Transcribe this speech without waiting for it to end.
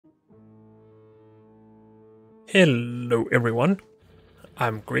Hello everyone,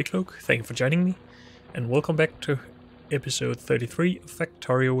 I'm Greycloak, thank you for joining me, and welcome back to episode 33 of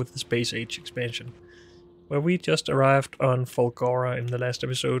Factorio with the Space Age expansion, where we just arrived on Fulgora in the last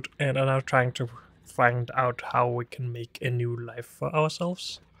episode and are now trying to find out how we can make a new life for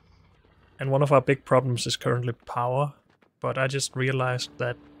ourselves. And one of our big problems is currently power, but I just realized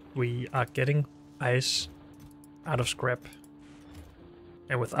that we are getting ice out of scrap.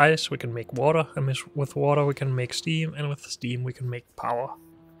 And with ice we can make water, and with water we can make steam, and with steam we can make power.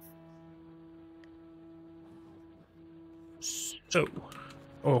 So,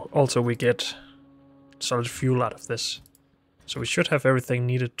 also we get solid fuel out of this. So we should have everything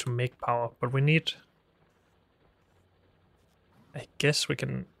needed to make power, but we need... I guess we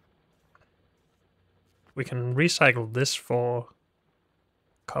can recycle this for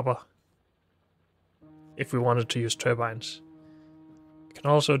copper if we wanted to use turbines. We can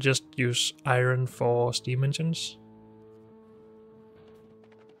also just use iron for steam engines.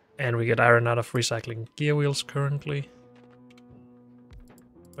 And we get iron out of recycling gear wheels currently.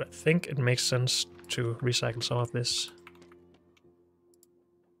 But I think it makes sense to recycle some of this.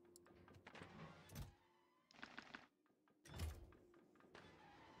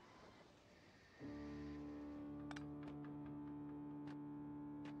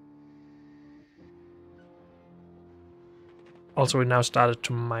 Also, we now started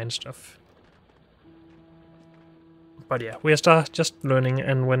to mine stuff. But yeah, we are just learning,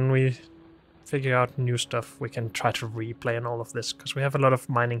 and when we figure out new stuff, we can try to replan all of this, because we have a lot of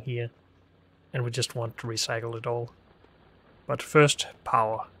mining here, and we just want to recycle it all. But first,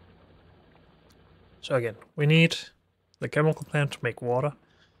 power. So again, we need the chemical plant to make water.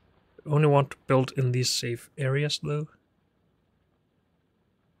 We only want to build in these safe areas, though.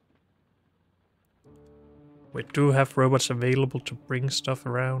 We do have robots available to bring stuff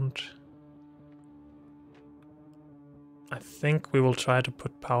around. I think we will try to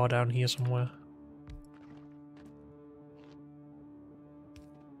put power down here somewhere.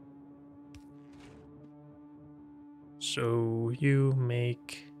 So you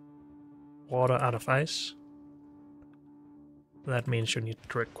make water out of ice. That means you need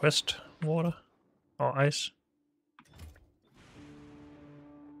to request water or ice.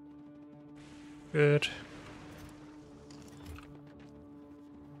 Good.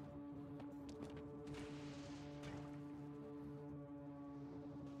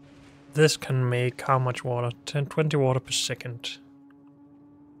 This can make how much water? 20 water per second.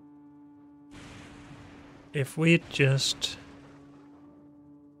 If we just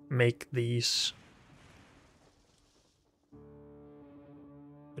make these...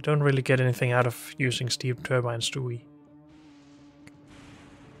 We don't really get anything out of using steam turbines, do we?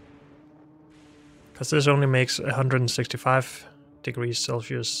 Because this only makes 165 degrees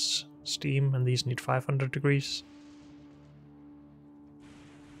Celsius steam, and these need 500 degrees.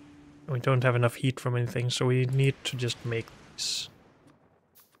 We don't have enough heat from anything, so we need to just make this.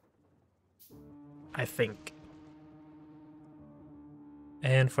 I think.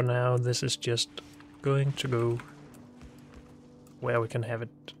 And for now, this is just going to go where we can have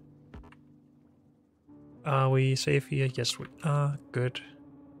it. Are we safe here? Yes, we are. Good.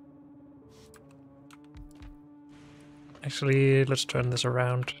 Actually, let's turn this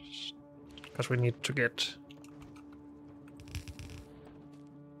around, because we need to get...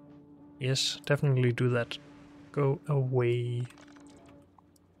 Yes, definitely do that. Go away.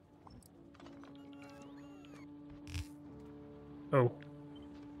 Oh.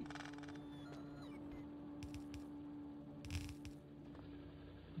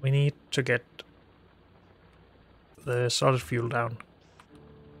 We need to get the solid fuel down.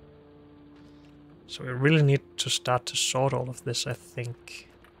 So we really need to start to sort all of this, I think.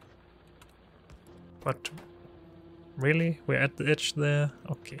 But really? We're at the edge there?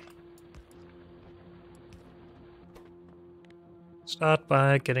 Okay. Start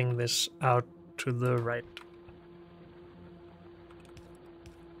by getting this out to the right.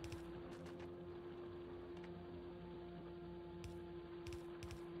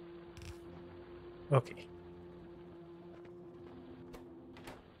 Okay.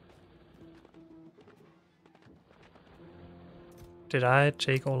 Did I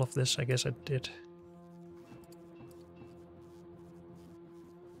take all of this? I guess I did.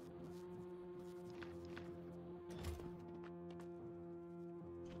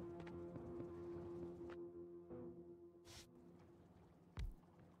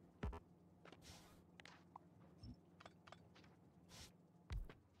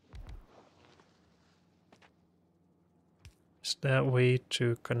 Is there a way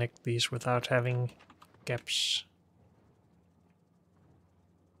to connect these without having gaps?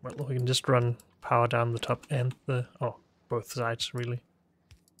 Well, we can just run power down the top and the... oh, both sides, really.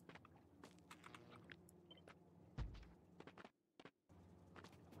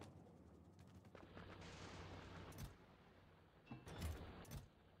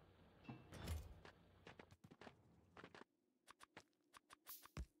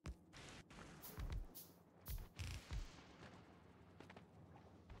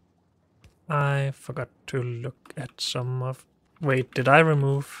 I forgot to look at some of... wait, did I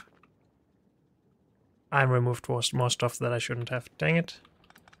remove... I removed more stuff that I shouldn't have. Dang it.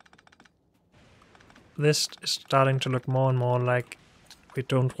 This is starting to look more and more like we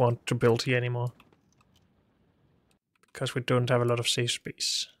don't want to build here anymore. Because we don't have a lot of safe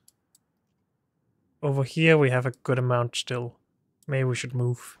space. Over here we have a good amount still. Maybe we should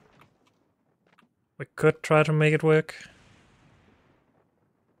move. We could try to make it work.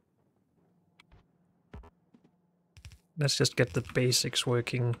 Let's just get the basics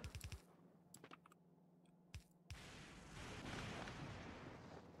working.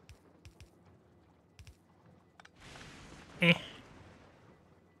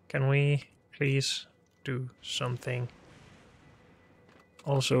 Can we please do something?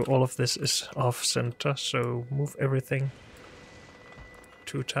 Also, all of this is off center, so move everything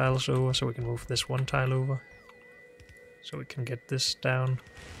 2 tiles over so we can move this 1 tile over. So we can get this down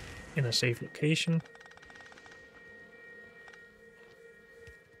in a safe location.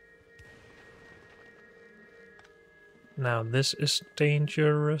 Now this is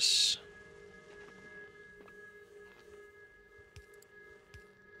dangerous.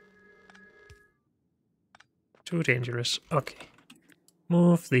 Too dangerous. Okay.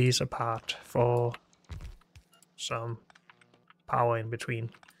 Move these apart for some power in between.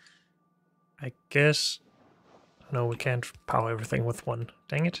 I guess... no, we can't power everything with 1.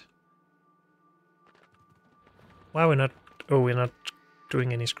 Dang it. Why are we not... oh, we're not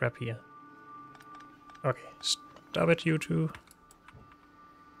doing any scrap here. Okay, stop it, you two.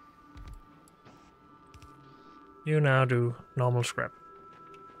 You now do normal scrap.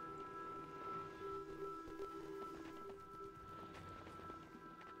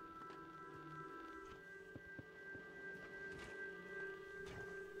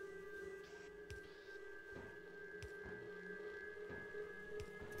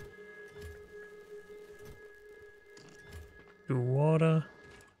 Do water.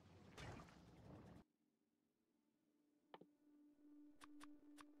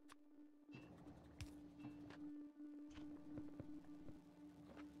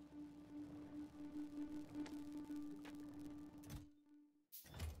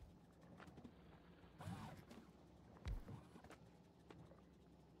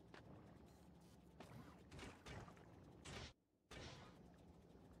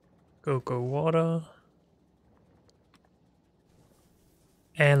 Go water.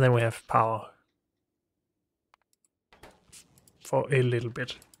 And then we have power. For a little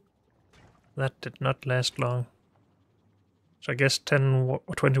bit. That did not last long. So I guess 10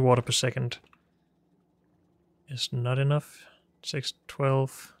 or 20 water per second is not enough. 6,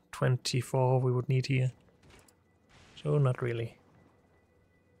 12, 24 we would need here. So not really.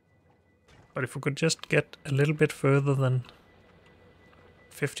 But if we could just get a little bit further than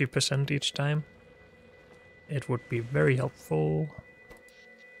 50% each time, it would be very helpful.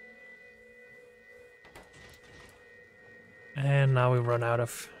 And now we run out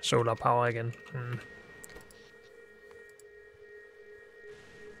of solar power again.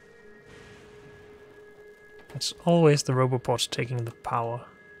 It's always the roboports taking the power.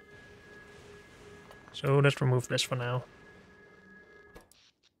 So let's remove this for now.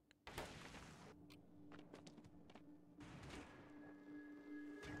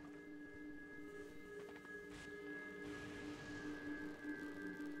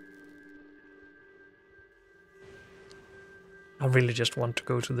 I really just want to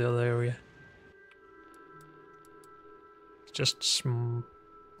go to the other area. It's just well,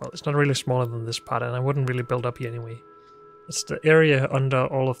 it's not really smaller than this part, and I wouldn't really build up here anyway. It's the area under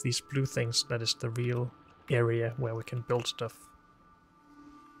all of these blue things that is the real area where we can build stuff.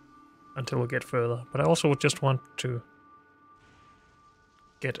 Until we get further. But I also would just want to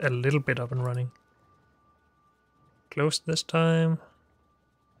get a little bit up and running. Close this time.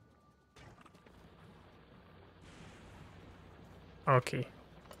 Okay.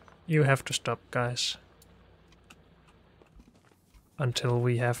 You have to stop, guys. Until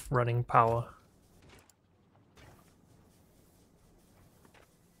we have running power.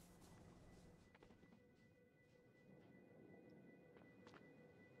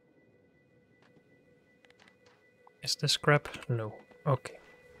 Is this scrap? No. Okay.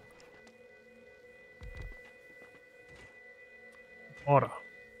 Water.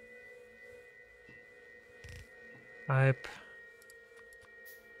 Pipe.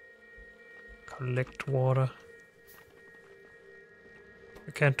 Collect water.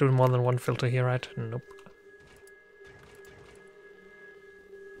 I can't do more than one filter here, right? Nope.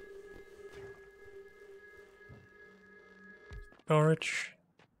 Storage.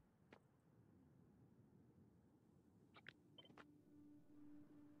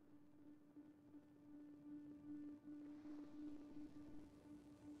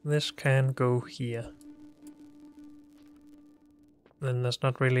 This can go here. Then there's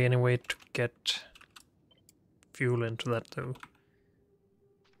not really any way to get fuel into that though.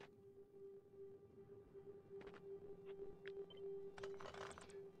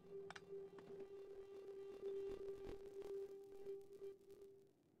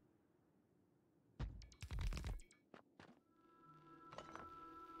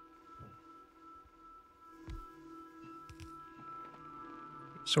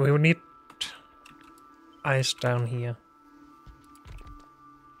 So we would need ice down here.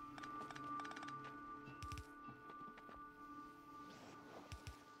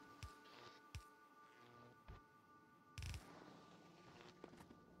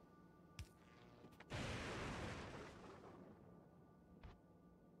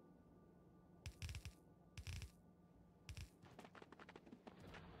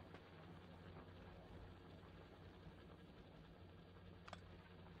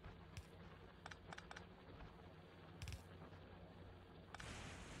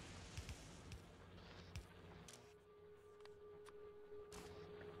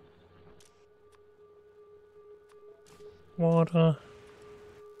 Water.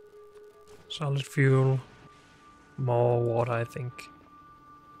 Solid fuel. More water, I think.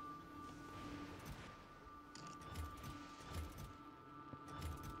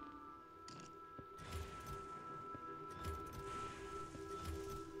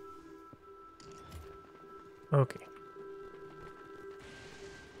 Okay.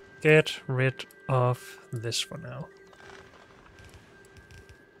 Get rid of this for now.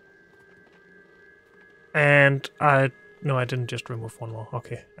 And no, I didn't just remove one more.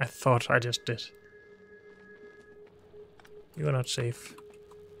 Okay, I thought I just did. You are not safe.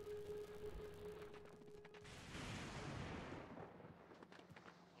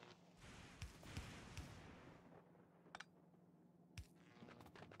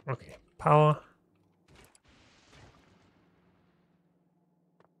 Okay, power.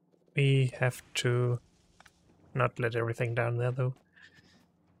 We have to not let everything down there though.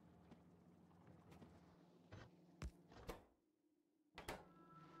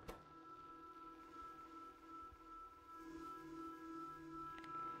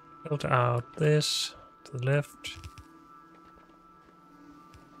 Filter out this to the left.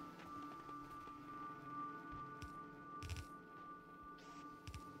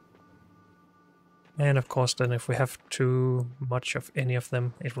 And of course then if we have too much of any of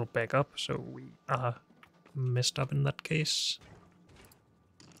them, it will back up, so we are messed up in that case.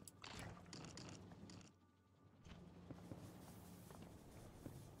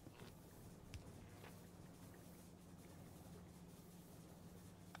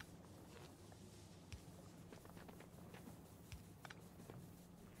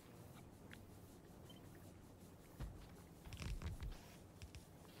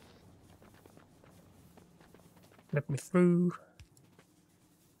 Let me through.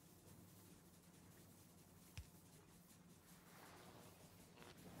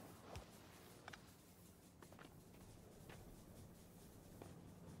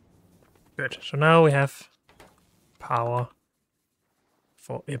 Good, so now we have power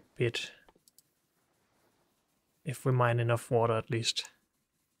for a bit. If we mine enough water at least.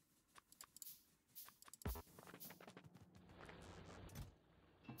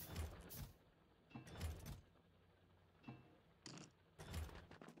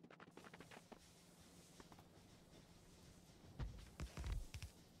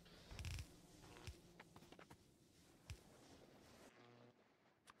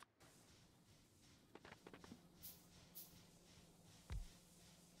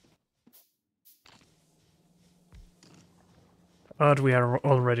 But we are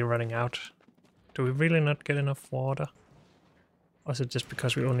already running out. Do we really not get enough water? Or is it just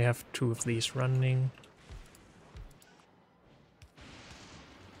because we only have 2 of these running?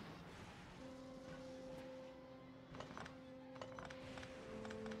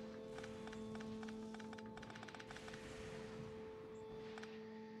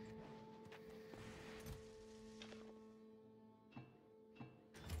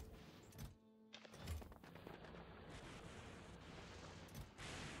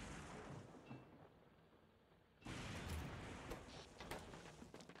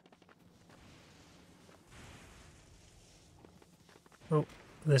 Oh,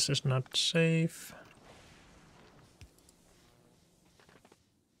 this is not safe.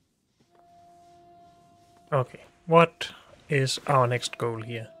 Okay, what is our next goal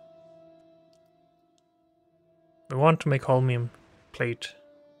here? We want to make holmium plate.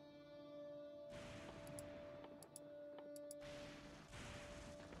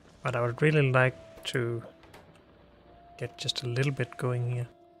 But I would really like to get just a little bit going here.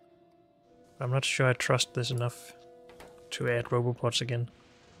 I'm not sure I trust this enough to add robopods again.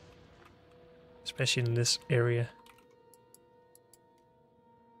 Especially in this area.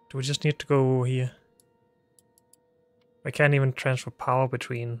 Do we just need to go over here? I can't even transfer power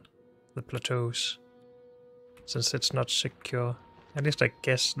between the plateaus. Since it's not secure. At least I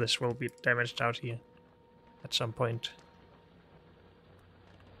guess this will be damaged out here. At some point.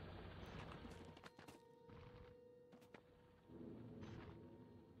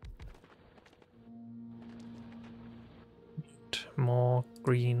 More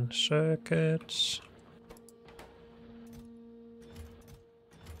green circuits.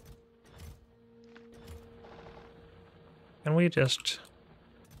 Can we just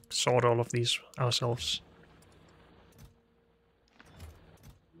sort all of these ourselves?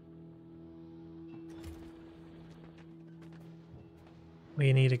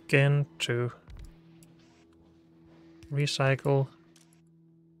 We need again to recycle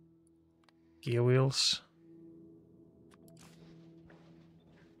gear wheels.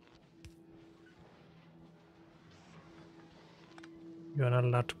 You are not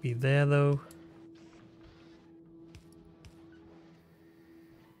allowed to be there though.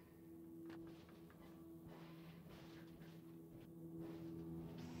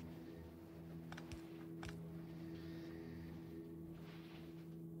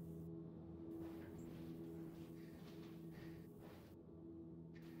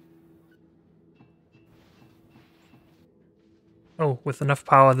 Oh, with enough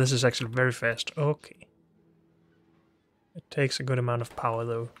power this is actually very fast. Okay. It takes a good amount of power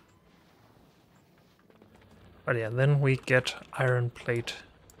though. But yeah, then we get iron plate.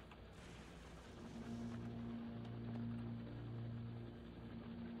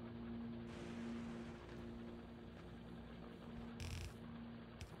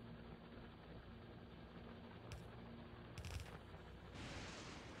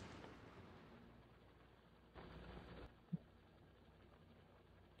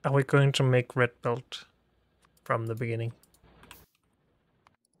 Are we going to make red belt from the beginning?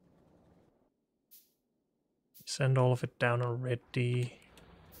 Send all of it down already.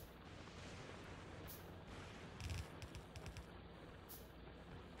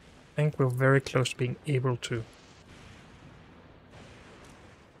 I think we're very close to being able to.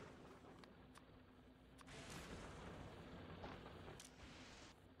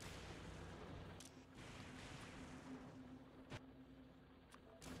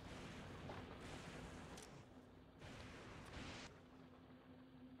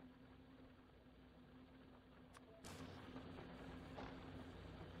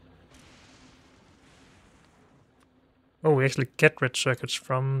 Oh, we actually get red circuits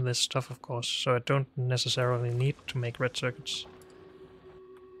from this stuff, of course, so I don't necessarily need to make red circuits.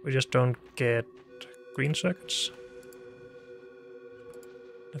 We just don't get green circuits,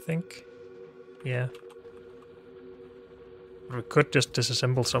 I think. Yeah. We could just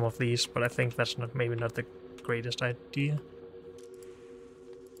disassemble some of these, but I think that's maybe not the greatest idea.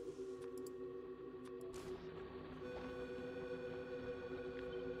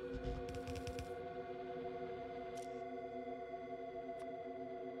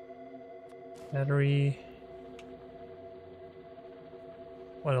 Battery.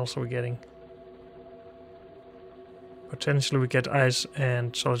 What else are we getting? Potentially we get ice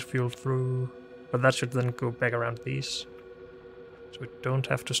and solid fuel through, but that should then go back around these. So we don't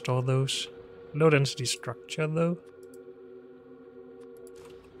have to store those. Low density structure though.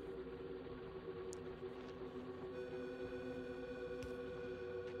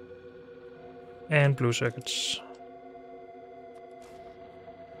 And blue circuits.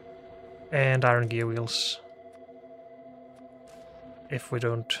 And iron gear wheels. If we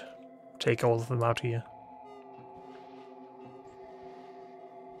don't take all of them out here.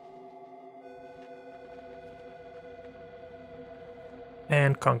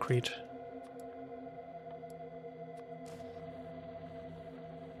 And concrete.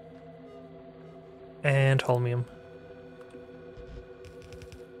 And holmium.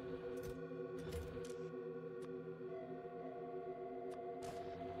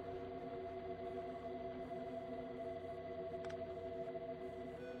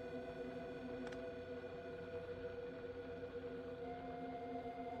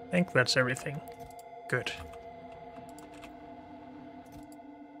 I think that's everything. Good.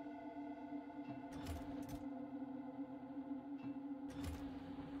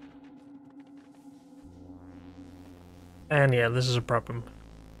 And yeah, this is a problem.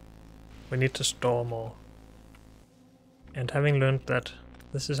 We need to store more. And having learned that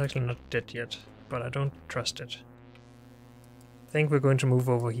this is actually not dead yet, but I don't trust it. I think we're going to move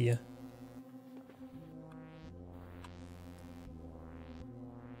over here.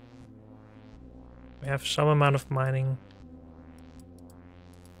 We have some amount of mining.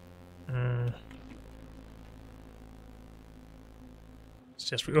 It's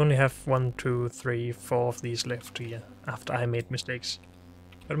just we only have 1, 2, 3, 4 of these left here after I made mistakes.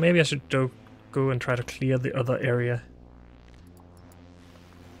 But maybe I should go and try to clear the other area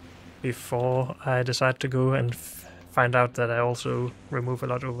before I decide to go and find out that I also remove a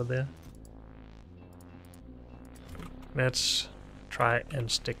lot over there. Let's try and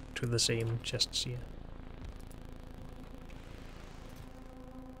stick to the same chests here.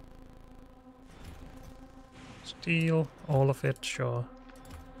 Steel, all of it, sure.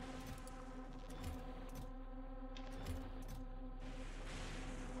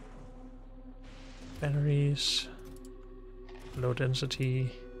 Batteries, low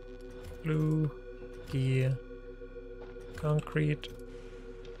density, blue, gear, concrete,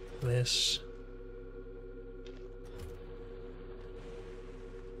 this.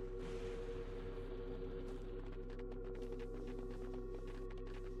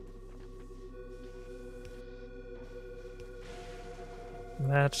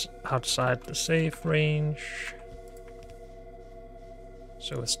 That's outside the safe range.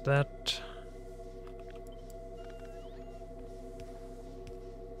 So is that.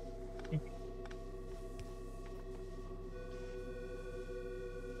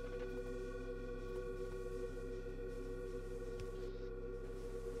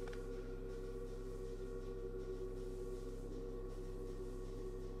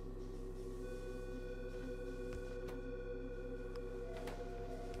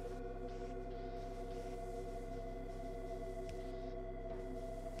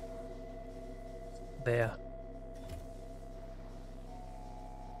 There.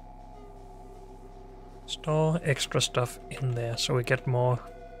 Store extra stuff in there so we get more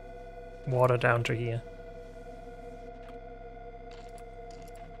water down to here.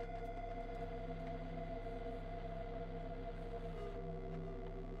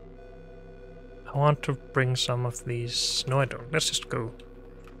 I want to bring some of these. No, I don't. Let's just go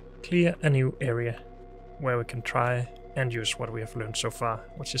clear a new area where we can try and use what we have learned so far,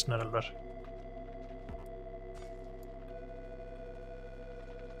 which is not a lot.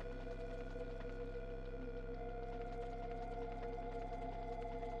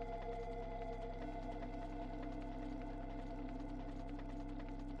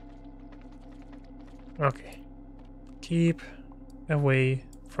 Okay. Keep away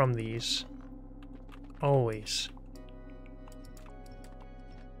from these. Always.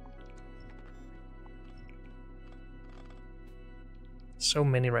 So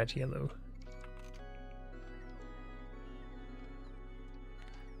many right here though.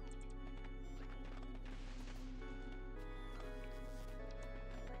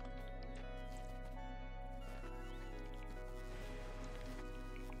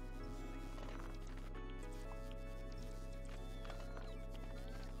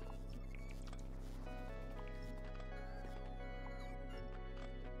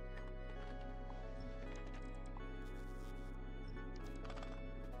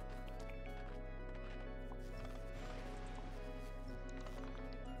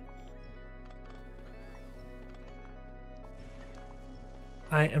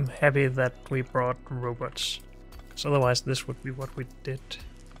 I am happy that we brought robots, because otherwise this would be what we did.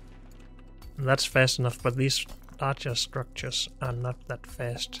 And that's fast enough, but these larger structures are not that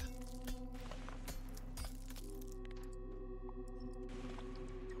fast.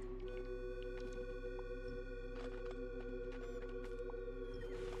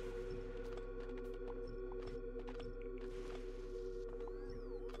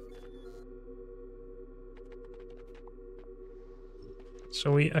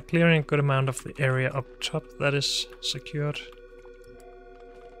 So we are clearing a good amount of the area up top that is secured.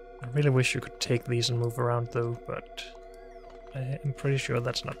 I really wish you could take these and move around though, but I am pretty sure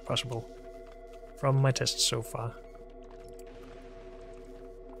that's not possible from my tests so far.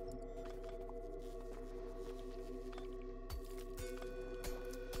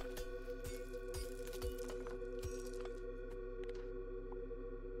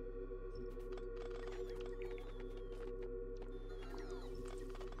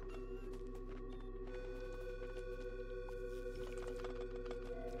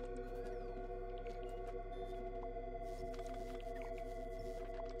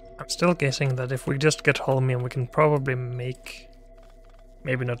 I'm still guessing that if we just get Holmium, we can probably make,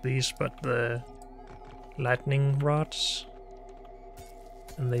 maybe not these, but the lightning rods.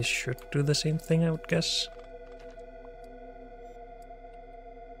 And they should do the same thing, I would guess.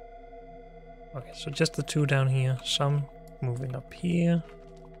 Okay, so just the two down here. Some moving up here.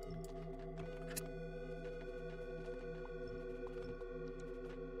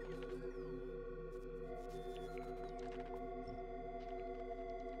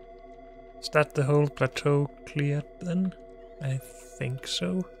 Is that the whole plateau cleared then? I think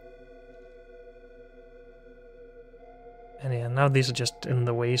so. And yeah, now these are just in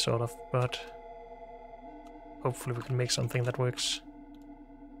the way, sort of, but hopefully we can make something that works.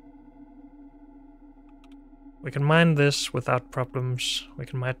 We can mine this without problems. We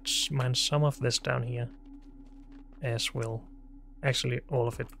can mine some of this down here as well. Actually, all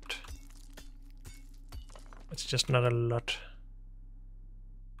of it. It's just not a lot.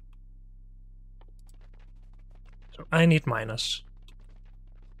 So I need miners.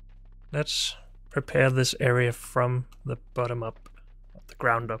 Let's prepare this area from the bottom up, the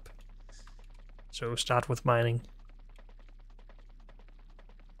ground up. So start with mining.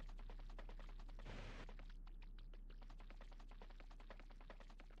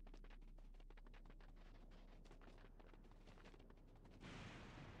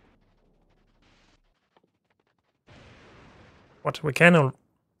 What we can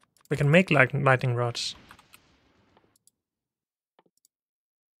make lightning rods.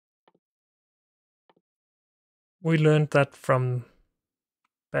 We learned that from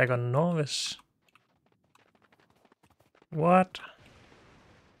back on Norvis. What?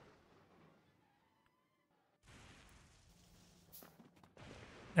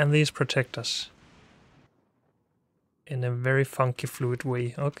 And these protect us. In a very funky fluid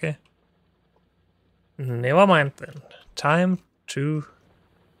way. Okay. Never mind then. Time to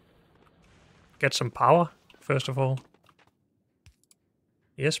get some power, first of all.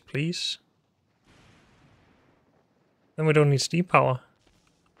 Yes, please. Then we don't need steam power.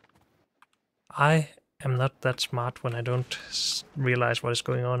 I am not that smart when I don't realize what is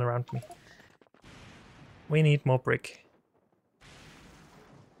going on around me. We need more brick.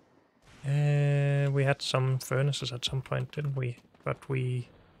 We had some furnaces at some point, didn't we? But we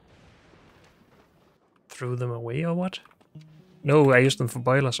threw them away or what? No, I used them for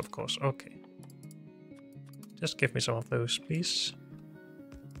boilers, of course. Okay. Just give me some of those, please.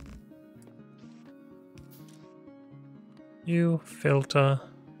 You filter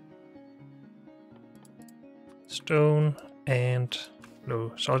stone and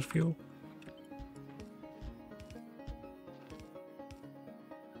no salt fuel.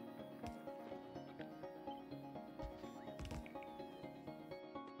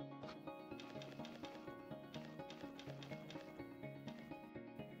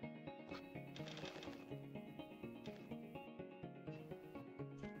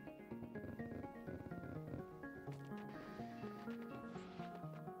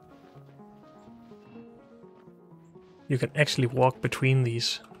 You can actually walk between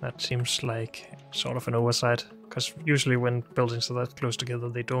these. That seems like sort of an oversight, because usually when buildings are that close together,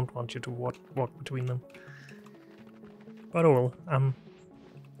 they don't want you to walk between them. But oh well,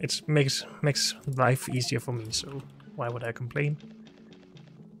 it makes life easier for me, so why would I complain?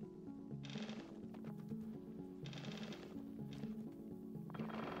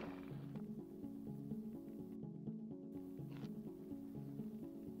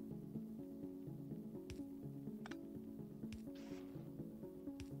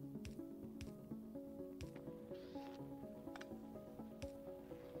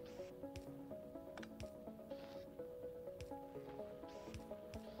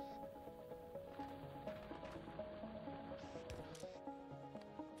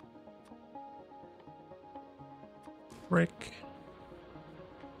 Brick.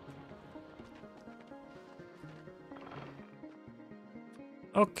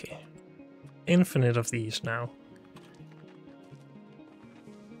 Okay. Infinite of these now.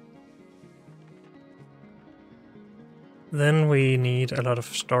 Then we need a lot of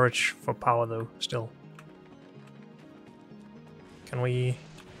storage for power though, still. Can we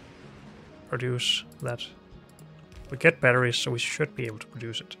produce that? We get batteries, so we should be able to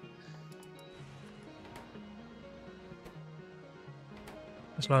produce it.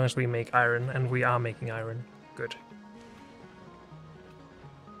 As long as we make iron, and we are making iron. Good.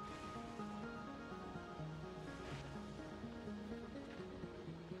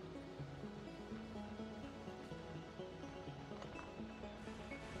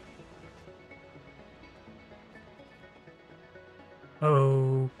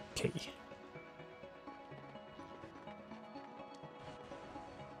 Okay.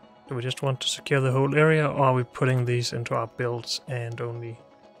 Do we just want to secure the whole area, or are we putting these into our builds and only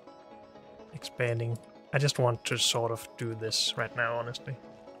expanding I just want to sort of do this right now, honestly.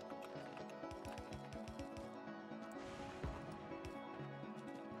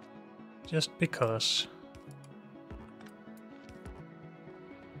 Just because.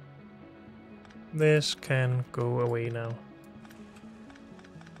 This can go away now.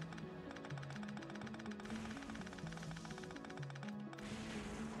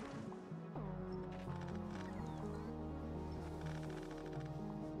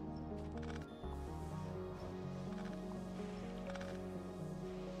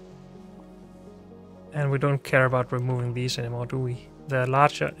 And we don't care about removing these anymore, do we? They're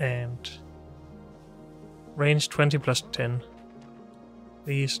larger and range 20 plus 10.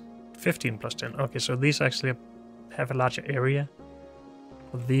 These 15 plus 10. Okay, so these actually have a larger area.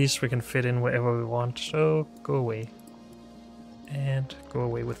 But these we can fit in wherever we want, so go away. And go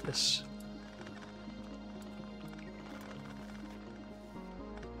away with this.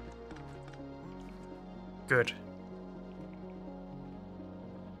 Good.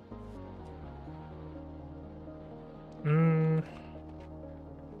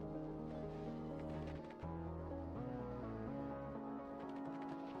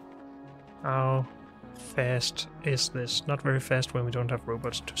 How fast is this? Not very fast when we don't have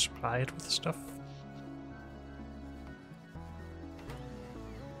robots to supply it with stuff.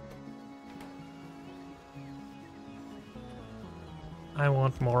 I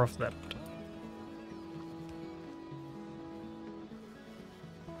want more of that.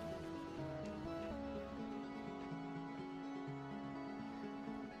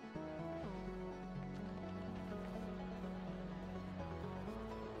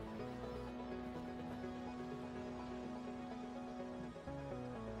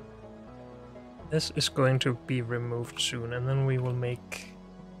 This is going to be removed soon, and then we will make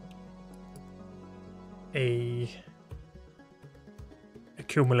a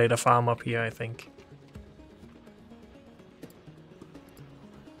accumulator farm up here, I think.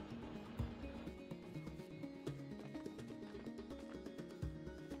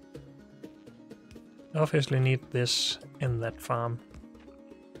 Obviously need this in that farm.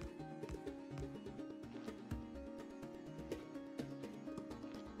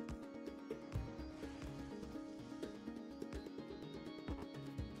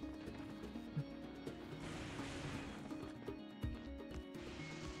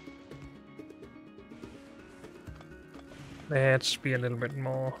 Let's be a little bit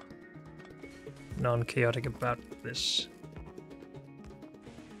more non-chaotic about this.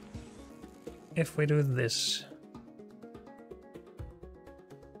 If we do this,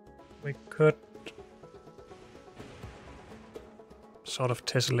 we could sort of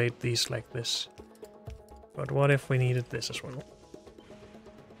tessellate these like this. But what if we needed this as well?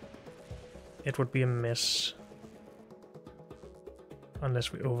 It would be a mess.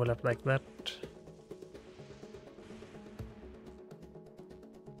 Unless we overlap like that.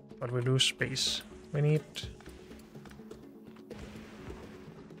 But we lose space. We need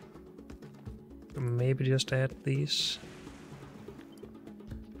to maybe just add these.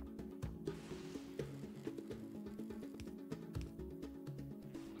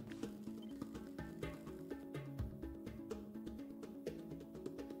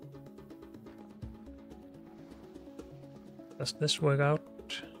 Does this work out?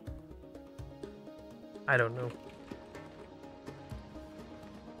 I don't know.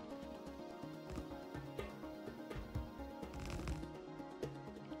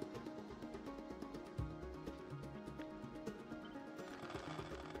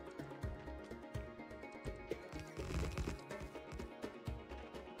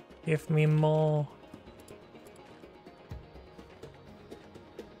 Give me more.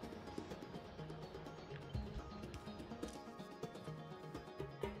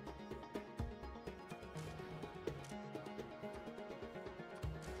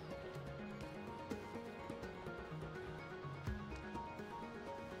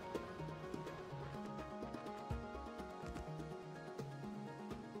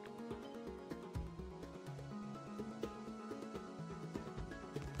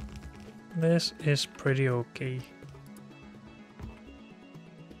 This is pretty okay.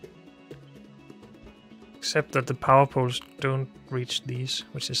 Except that the power poles don't reach these,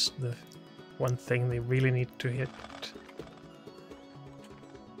 which is the one thing they really need to hit.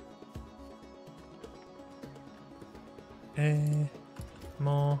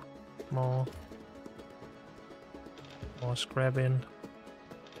 More scrap in.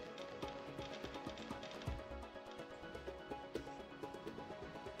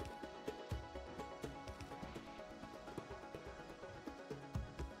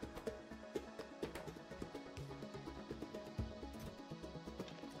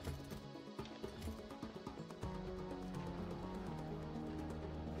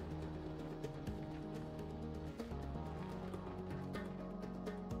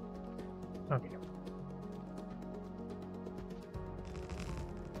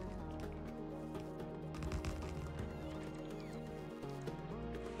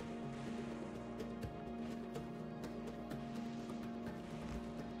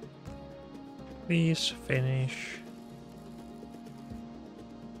 Please finish.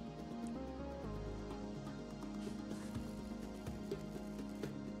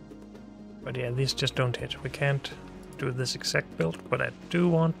 But yeah, these just don't hit. We can't do this exact build, but I do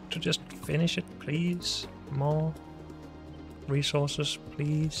want to just finish it, please. More resources,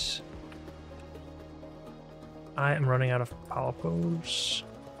 please. I am running out of power poles.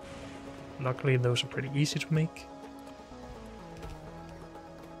 Luckily, those are pretty easy to make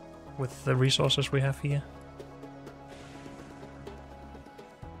with the resources we have here.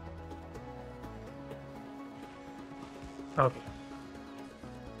 Okay.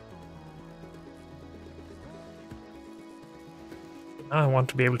 Now I want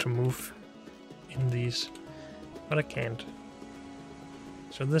to be able to move in these, but I can't.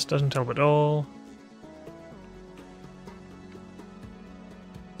 So this doesn't help at all.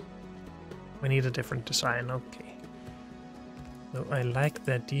 We need a different design, okay. Though I like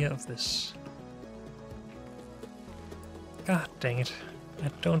the idea of this. God dang it. I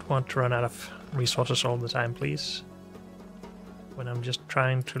don't want to run out of resources all the time, please. When I'm just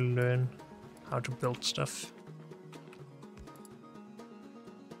trying to learn how to build stuff.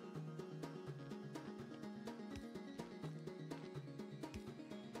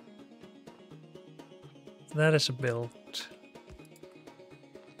 That is a build.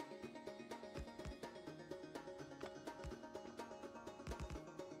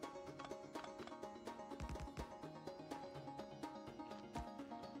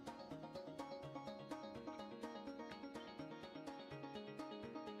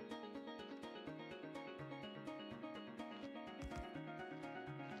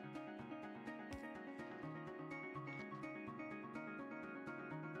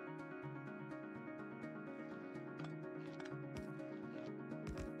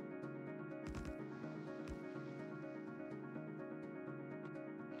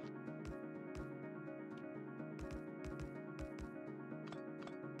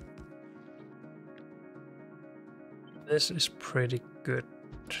 This is pretty good,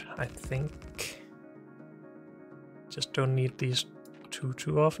 I think. Just don't need these two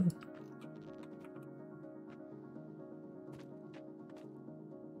too often.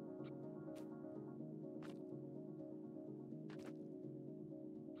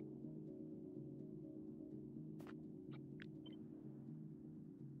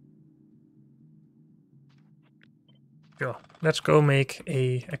 Sure, let's go make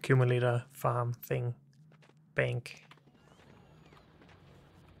a accumulator farm thing. Bank.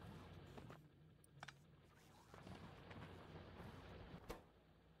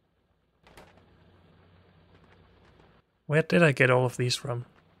 Where did I get all of these from?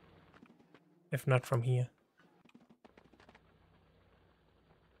 If not from here.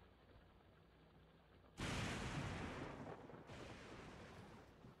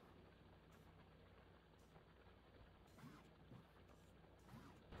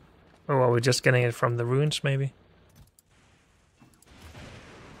 Oh, are we just getting it from the ruins, maybe?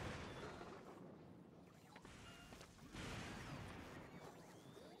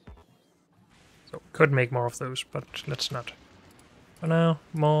 So, could make more of those, but let's not. For now,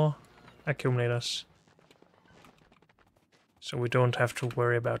 more accumulators. So we don't have to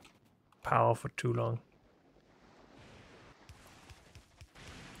worry about power for too long.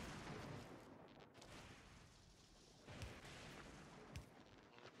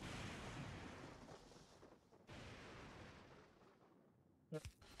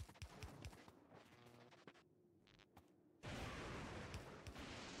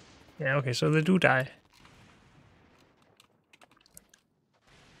 Yeah, okay, so they do die.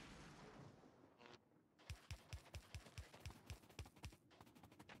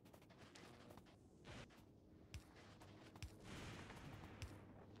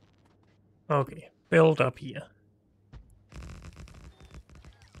 Okay, build up here.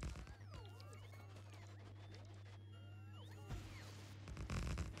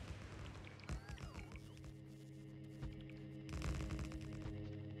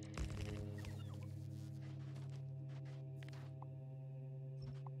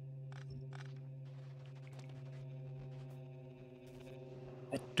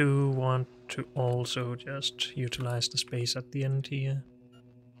 I do want to also just utilize the space at the end here.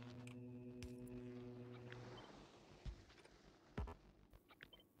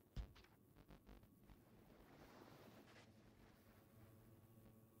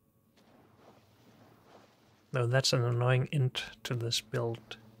 No, that's an annoying end to this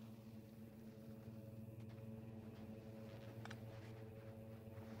build.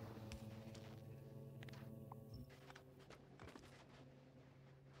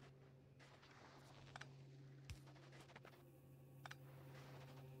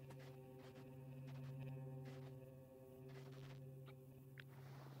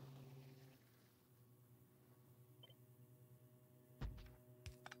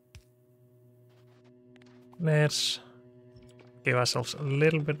 Let's give ourselves a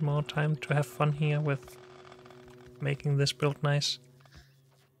little bit more time to have fun here with making this build nice.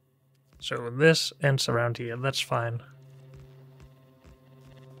 So this ends around here, that's fine.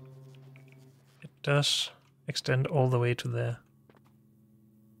 It does extend all the way to there.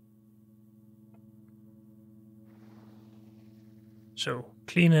 So,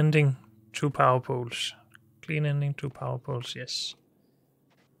 clean ending, 2 power poles. Clean ending, 2 power poles, yes.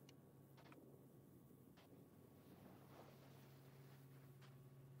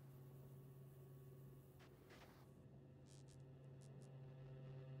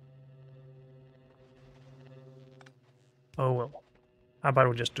 Oh well. How about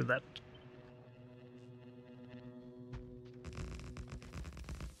we just do that?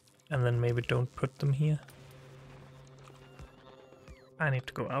 And then maybe don't put them here. I need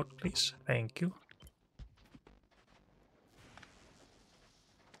to go out, please. Thank you.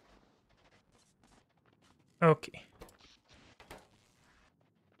 Okay.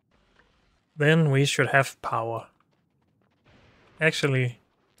 Then we should have power. Actually,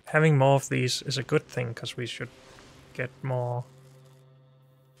 having more of these is a good thing, because we should get more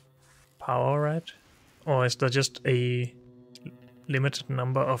power, right? Or is there just a limited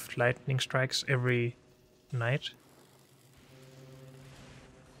number of lightning strikes every night?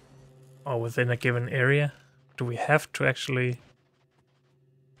 Or within a given area? Do we have to actually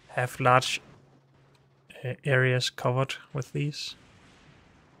have large areas covered with these?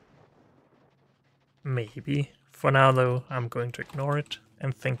 Maybe. For now though, I'm going to ignore it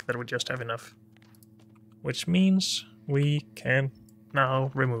and think that we just have enough. Which means we can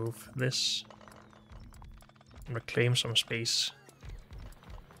now remove this and reclaim some space.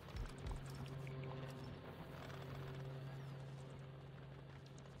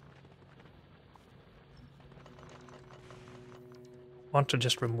 Want to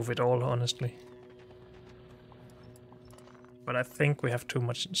just remove it all, honestly. But I think we have too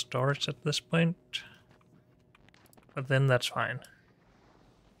much in storage at this point. But then that's fine.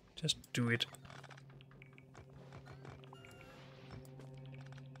 Just do it.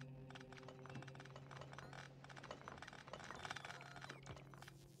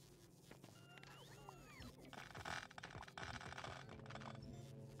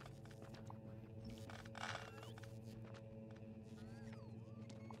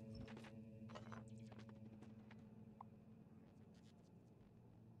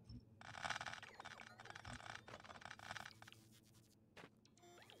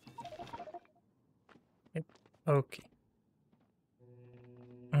 Yep. Okay.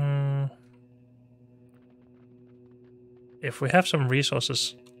 If we have some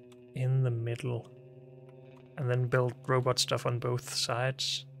resources in the middle and then build robot stuff on both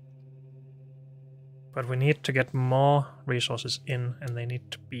sides. But we need to get more resources in and they need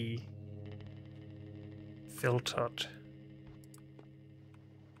to be filtered.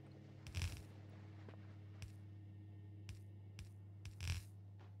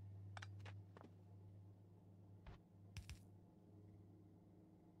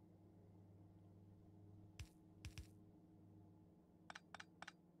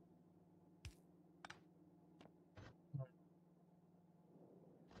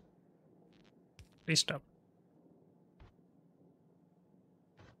 Please stop.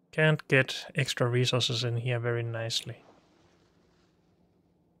 Can't get extra resources in here very nicely.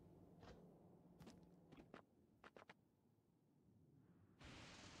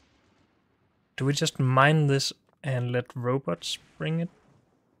 Do we just mine this and let robots bring it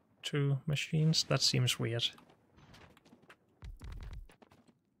to machines? That seems weird.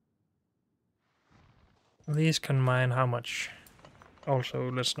 These can mine how much? Also,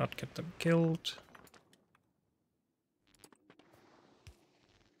 let's not get them killed.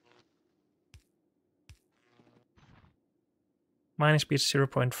 Mining speed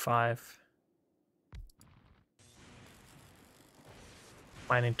 0.5.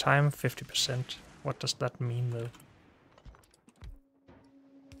 Mining time 50%. What does that mean though?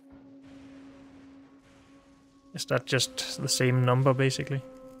 Is that just the same number basically?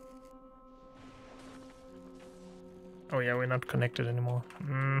 Oh yeah, we're not connected anymore.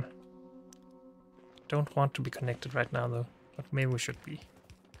 Don't want to be connected right now though, but maybe we should be.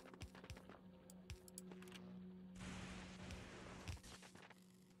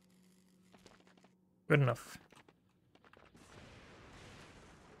 Good enough.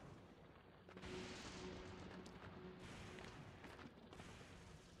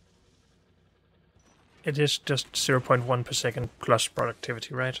 It is just 0.1 per second plus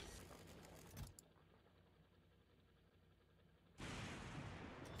productivity, right?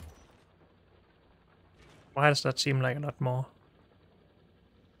 Why does that seem like a lot more?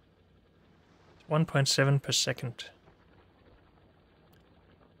 1.7 per second.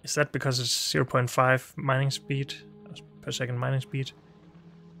 Is that because it's 0.5 mining speed per second mining speed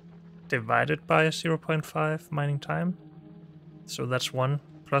divided by 0.5 mining time? So that's 1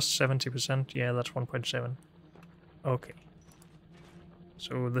 plus 70%. Yeah, that's 1.7. Okay.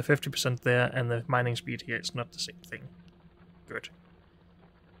 So the 50% there and the mining speed here is not the same thing. Good.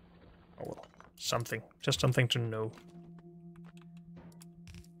 Oh well, something. Just something to know.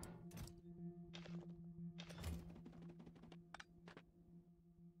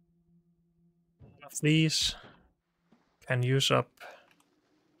 One of these can use up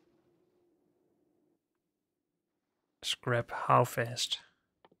scrap how fast?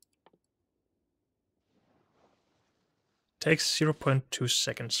 Takes 0.2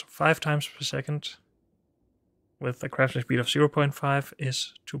 seconds, 5 times per second. With a crafting speed of 0.5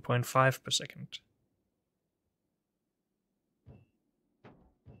 is 2.5 per second.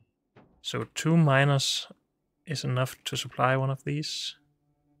 So 2 miners is enough to supply one of these.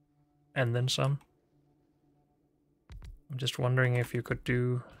 And then some. I'm just wondering if you could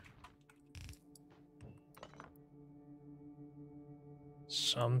do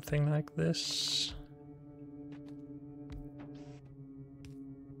something like this.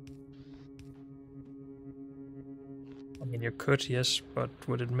 I mean, you could, yes, but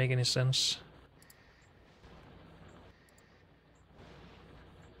would it make any sense?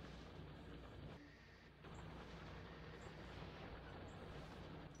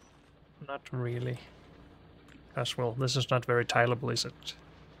 Not really. As well, this is not very tileable, is it?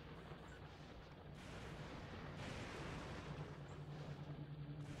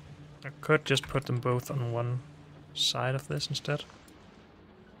 I could just put them both on one side of this instead.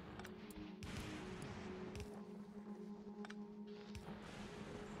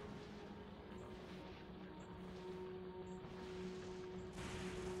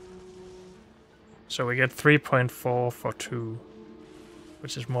 So we get 3.4 for 2,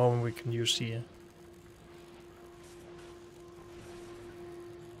 which is more than we can use here.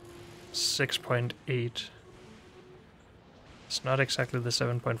 6.8. It's not exactly the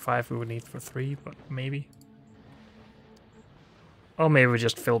 7.5 we would need for 3, but maybe. Or maybe we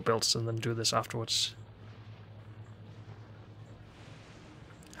just fill builds and then do this afterwards.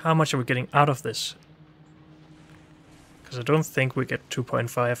 How much are we getting out of this? Because I don't think we get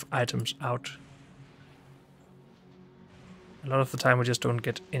 2.5 items out. A lot of the time we just don't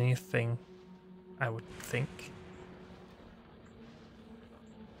get anything, I would think.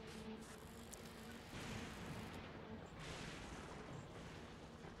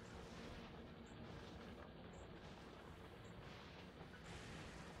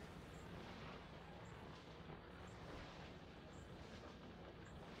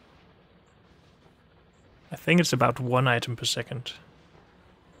 I think it's about 1 item per second.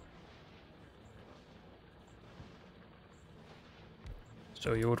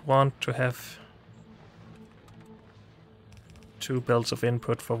 So you would want to have 2 builds of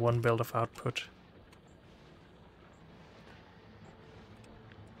input for 1 build of output.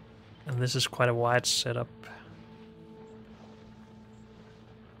 And this is quite a wide setup.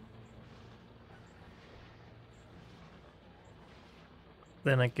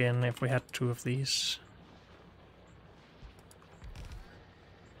 Then again, if we had 2 of these,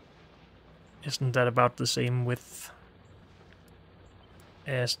 isn't that about the same width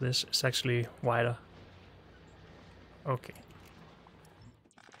as this? It's actually wider. Okay.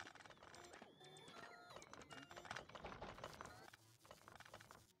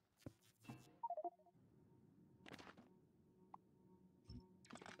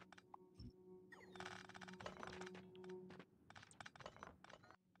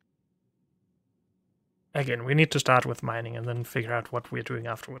 Again, we need to start with mining and then figure out what we're doing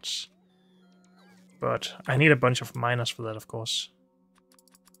afterwards. But I need a bunch of miners for that, of course.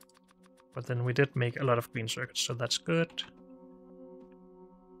 But then we did make a lot of green circuits, so that's good.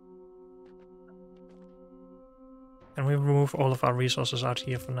 And we remove all of our resources out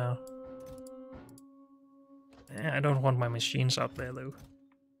here for now. I don't want my machines out there, though.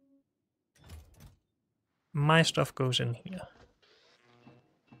 My stuff goes in here.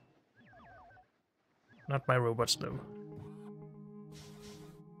 Not my robots, though.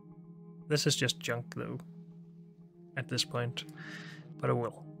 This is just junk, though, at this point. But I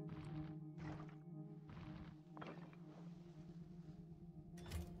will.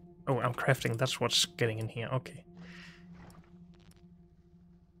 Oh, I'm crafting. That's what's getting in here. Okay.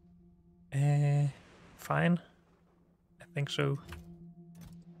 Fine. I think so.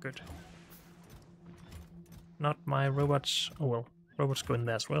 Good. Not my robots. Oh well, robots go in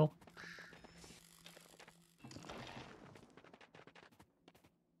there as well.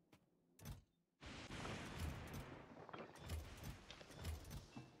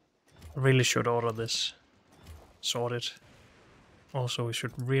 Really should order this sorted. Also, we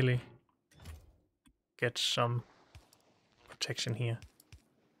should really get some protection here.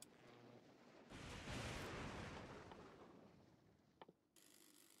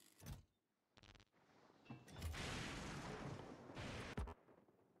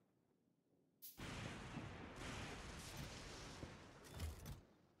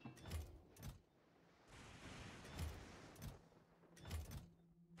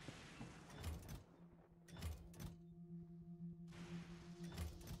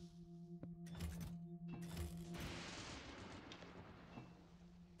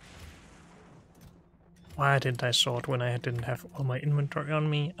 Why didn't I sort when I didn't have all my inventory on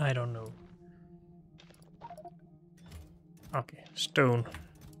me? I don't know. Okay, stone.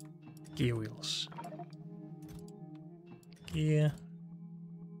 Gear wheels. Gear.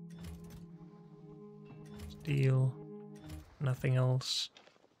 Steel. Nothing else.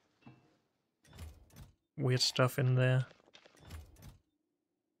 Weird stuff in there.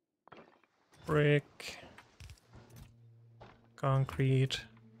 Brick. Concrete.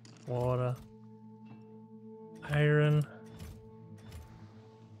 Water. Iron.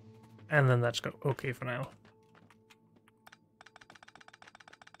 And then that's okay for now.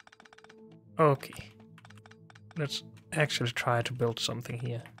 Okay. Let's actually try to build something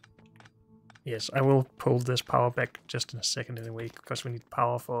here. Yes, I will pull this power back just in a second anyway, because we need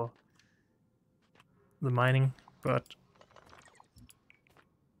power for the mining, but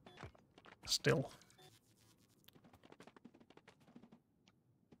still.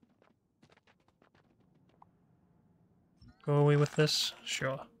 Go away with this?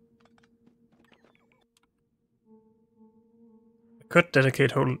 Sure. I could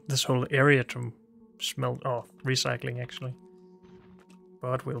dedicate this whole area to recycling actually,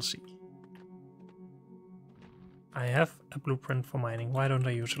 but we'll see. I have a blueprint for mining, why don't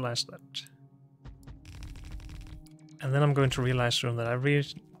I utilize that? And then I'm going to realize soon that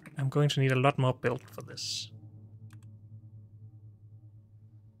I'm going to need a lot more build for this.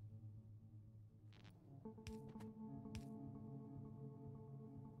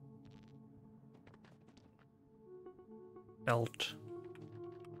 Belt.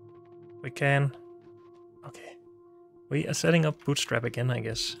 We can. Okay. We are setting up bootstrap again, I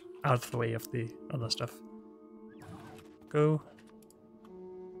guess. Out of the way of the other stuff. Go.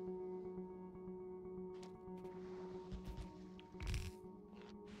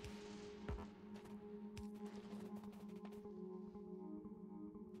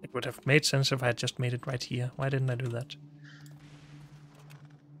 It would have made sense if I had just made it right here. Why didn't I do that?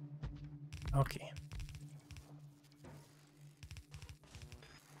 Okay.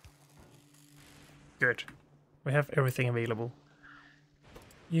 Good. We have everything available.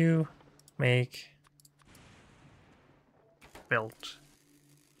 You make belt.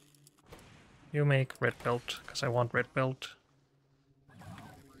 You make red belt, because I want red belt.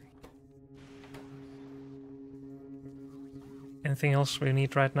 Anything else we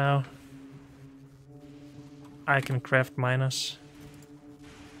need right now? I can craft miners.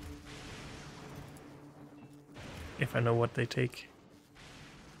 If I know what they take.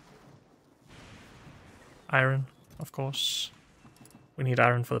 Iron, of course. We need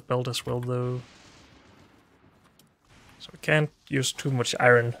iron for the belt as well, though. So we can't use too much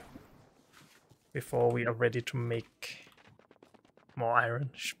iron before we are ready to make more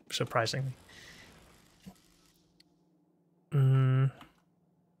iron, surprisingly.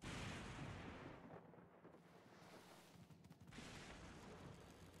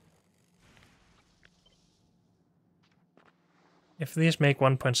 If these make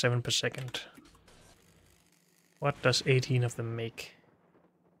 1.7 per second, what does 18 of them make?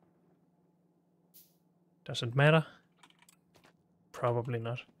 Does it matter? Probably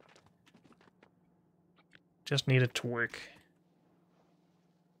not. Just need it to work.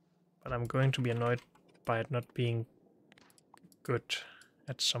 But I'm going to be annoyed by it not being good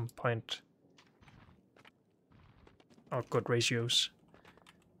at some point. Or good ratios.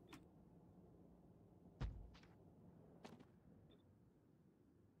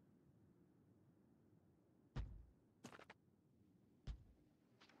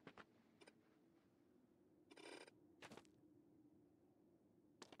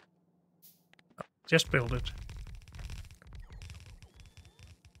 Just build it.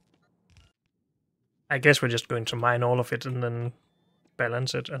 I guess we're just going to mine all of it and then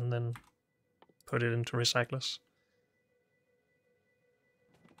balance it and then put it into recyclers.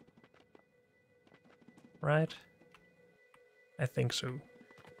 Right? I think so.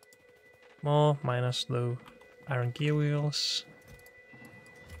 More miners though. Iron gear wheels.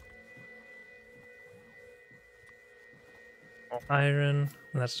 More iron,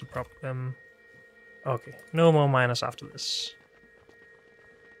 that's the problem. Okay, no more miners after this.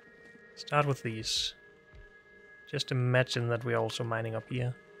 Start with these. Just imagine that we're also mining up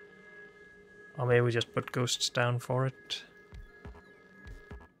here. Or maybe we just put ghosts down for it.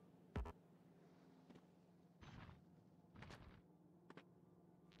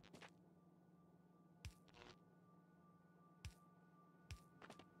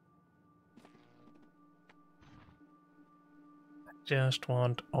 I just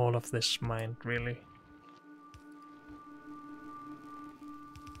want all of this mined, really.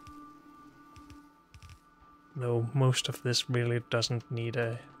 Though most of this really doesn't need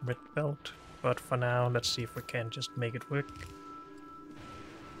a red belt. But for now, let's see if we can just make it work.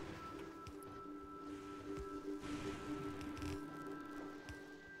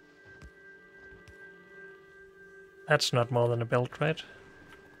 That's not more than a belt, right?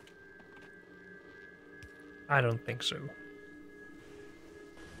 I don't think so.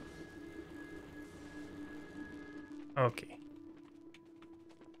 Okay.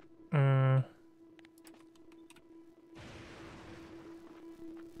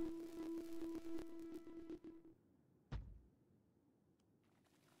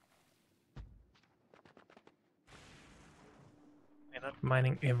 We're not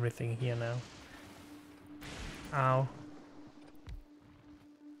mining everything here now. Ow.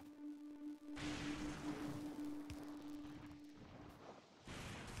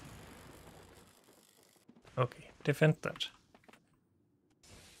 Okay, defend that.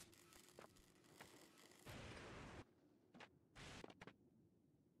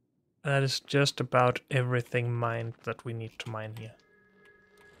 That is just about everything mined that we need to mine here.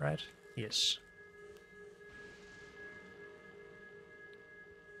 Right? Yes.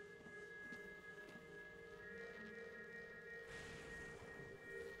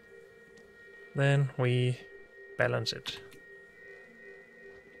 Then we balance it.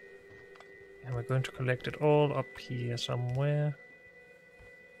 And we're going to collect it all up here somewhere.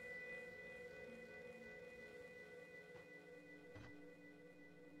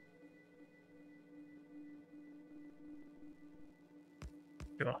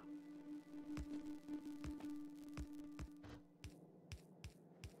 Sure.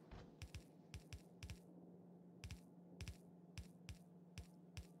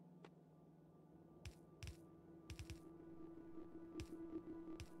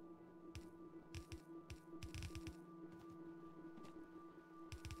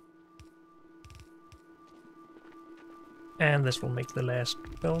 And this will make the last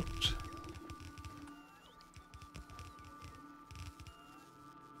belt.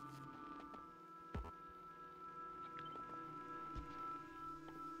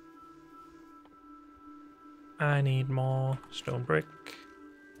 I need more stone brick.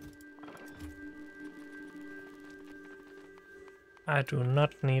 I do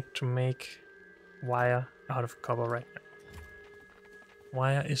not need to make wire out of copper right now.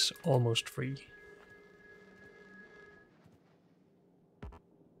 Wire is almost free.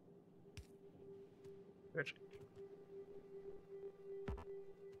 Good.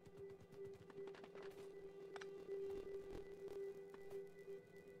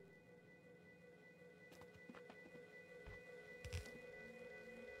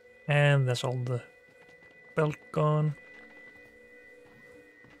 And that's all the belt gone.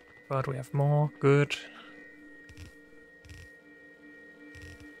 But we have more. Good.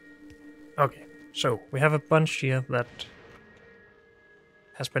 Okay, so we have a bunch here that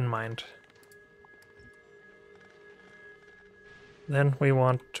has been mined. Then we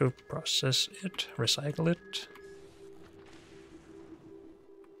want to process it, recycle it.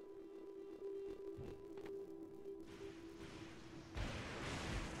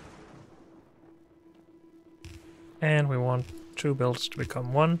 And we want 2 belts to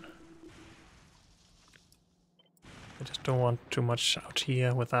become 1. I just don't want too much out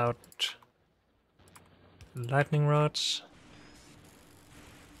here without lightning rods.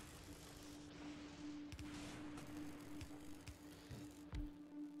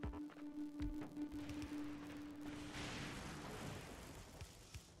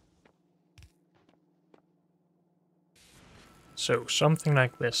 So, something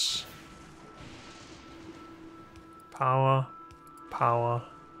like this. Power, power.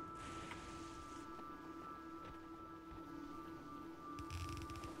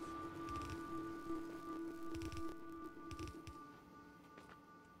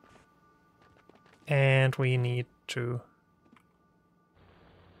 And we need to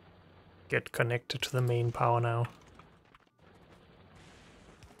get connected to the main power now.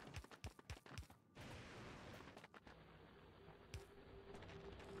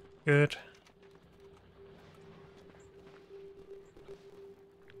 Good.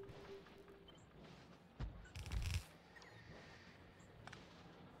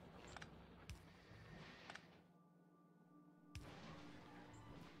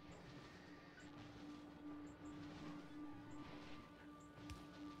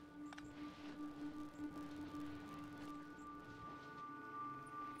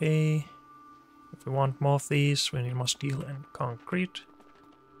 Okay. If we want more of these, we need more steel and concrete.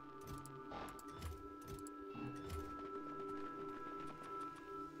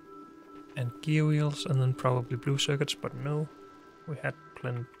 And gear wheels, and then probably blue circuits, but no. We had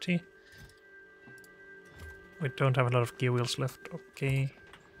plenty. We don't have a lot of gear wheels left, okay.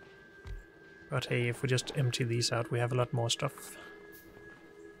 But hey, if we just empty these out, we have a lot more stuff.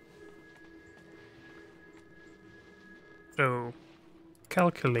 So,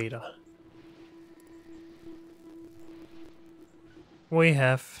 calculator. We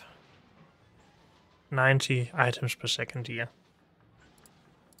have 90 items per second here.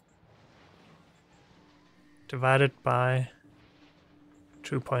 Divided by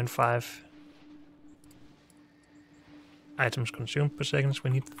 2.5 items consumed per second, we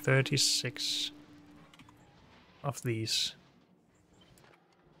need 36 of these.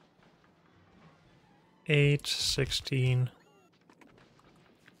 8, 16,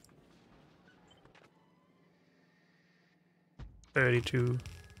 32.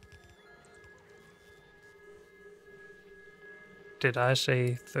 Did I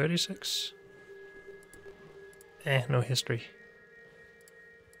say 36? No history.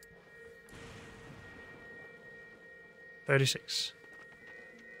 36.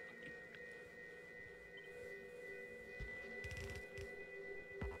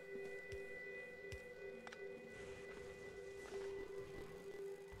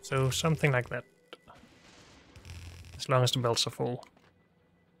 So something like that. As long as the belts are full.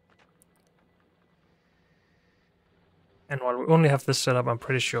 And while we only have this set up, I'm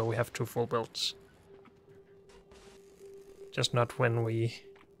pretty sure we have 2 full belts. Just not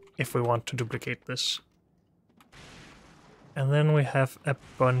if we want to duplicate this. And then we have a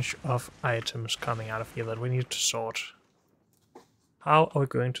bunch of items coming out of here that we need to sort. How are we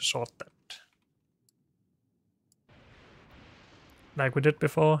going to sort that? Like we did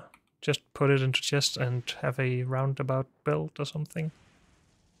before? Just put it into chests and have a roundabout build or something?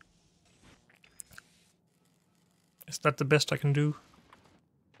 Is that the best I can do?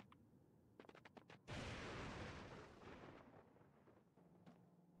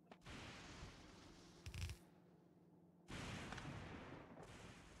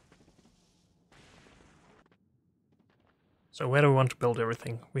 So where do we want to build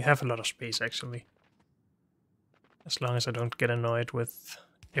everything? We have a lot of space actually. As long as I don't get annoyed with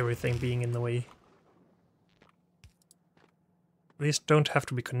everything being in the way. These don't have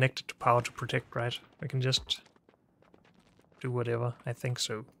to be connected to power to protect, right? We can just do whatever. I think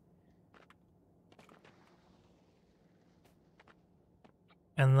so.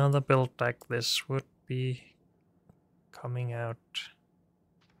 Another build like this would be coming out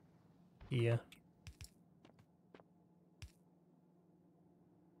here.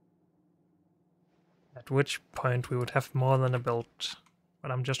 At which point we would have more than a build. But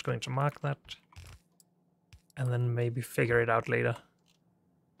I'm just going to mark that. And then maybe figure it out later.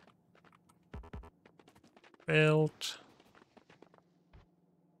 Build.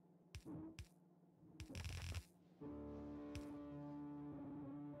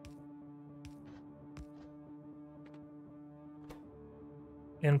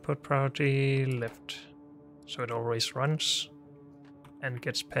 Input priority left. So it always runs and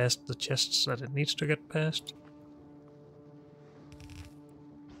gets past the chests that it needs to get past.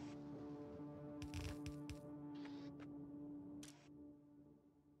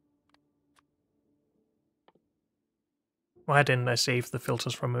 Why didn't I save the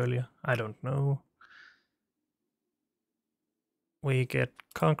filters from earlier? I don't know. We get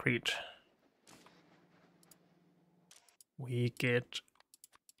concrete. We get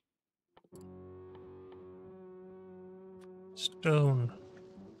stone.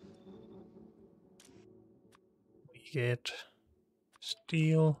 We get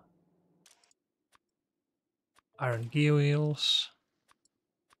steel. Iron gear wheels.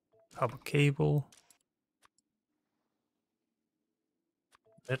 Copper cable.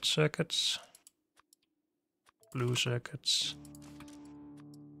 Red circuits. Blue circuits.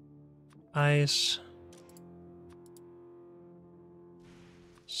 Ice.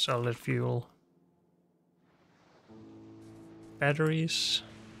 Solid fuel. Batteries.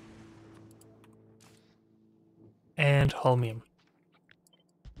 And holmium.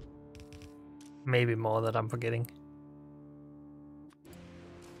 Maybe more that I'm forgetting.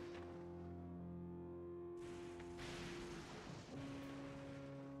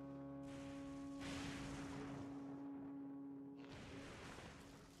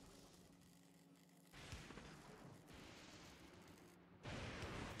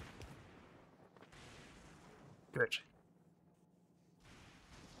 Good.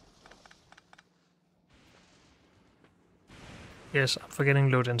 Yes, I'm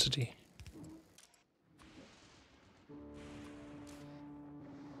forgetting low density.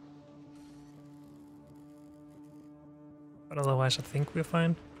 But otherwise I think we're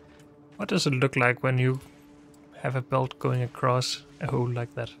fine. What does it look like when you have a belt going across a hole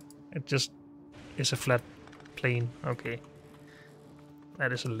like that? It just is a flat plane. Okay.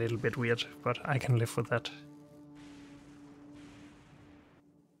 That is a little bit weird, but I can live with that.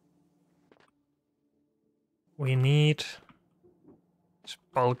 We need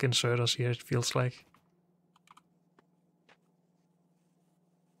bulk inserters here, it feels like.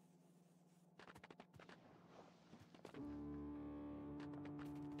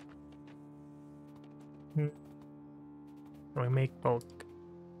 Can we make bulk?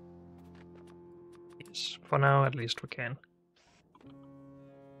 Yes, for now at least we can.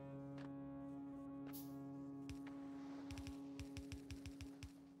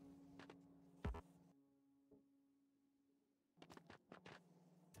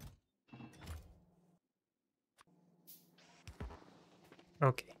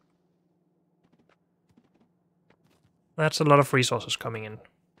 Okay. That's a lot of resources coming in.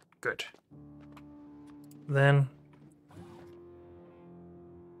 Good. Then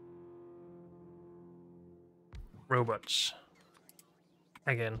robots.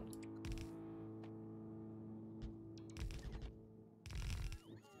 Again.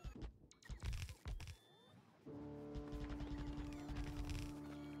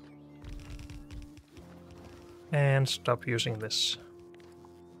 And stop using this.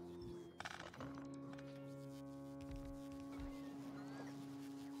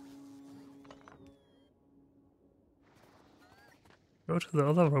 Go to the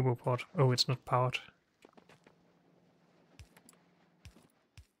other roboport. Oh, it's not powered.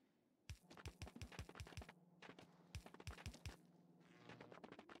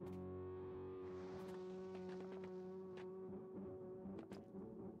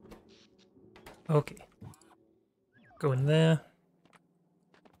 Okay. Go in there.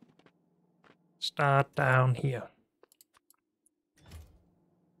 Start down here.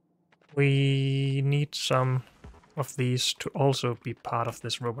 We need some of these to also be part of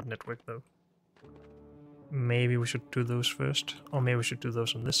this robot network, though. Maybe we should do those first, or maybe we should do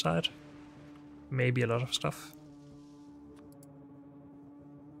those on this side. Maybe a lot of stuff.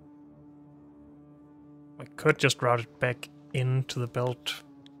 I could just route it back into the belt,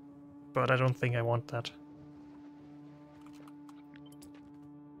 but I don't think I want that.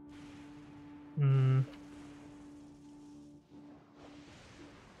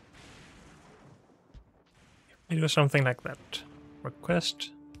 We do something like that.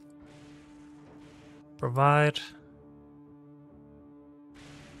 Request. Provide.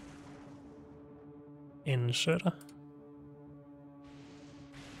 Inserter.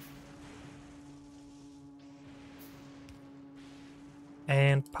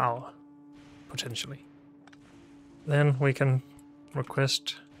 And power, potentially. Then we can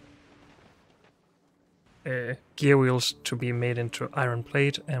request gear wheels to be made into iron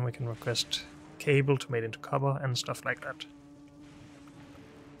plate, and we can request cable to made into copper and stuff like that.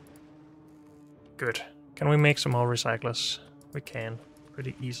 Good. Can we make some more recyclers? We can,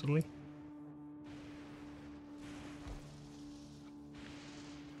 pretty easily.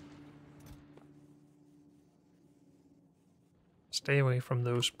 Stay away from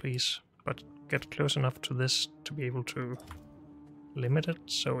those, please, but get close enough to this to be able to limit it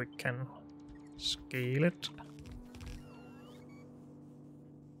so we can scale it.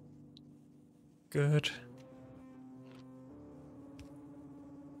 Good.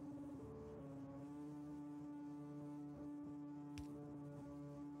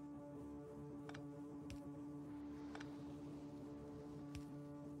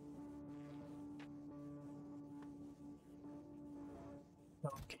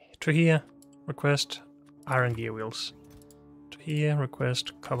 Okay, to here, request iron gear wheels. To here,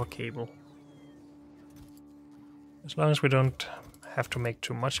 request copper cable. As long as we don't have to make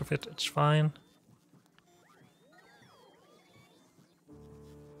too much of it, it's fine.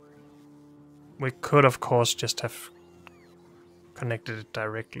 We could, of course, just have connected it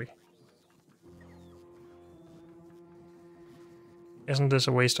directly. Isn't this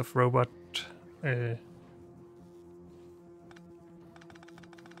a waste of robot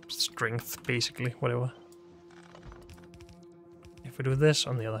strength, basically, whatever. If we do this,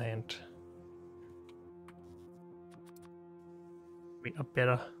 on the other hand, we are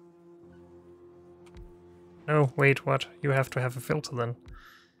better. No, wait, what? You have to have a filter then.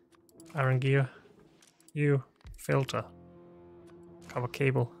 Iron gear. You. Filter. Copper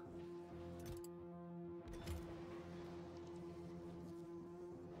cable.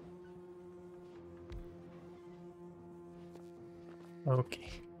 Okay.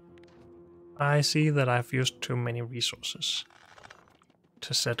 I see that I've used too many resources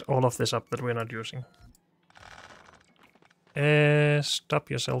to set all of this up that we're not using. Stop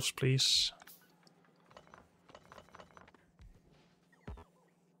yourselves, please.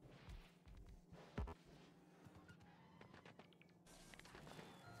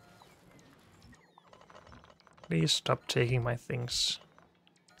 Please stop taking my things.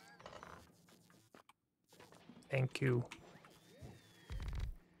 Thank you.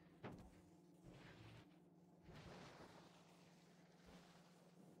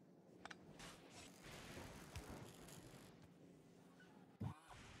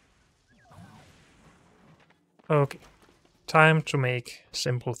 Okay, time to make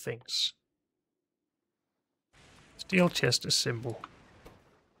simple things. Steel chest is simple.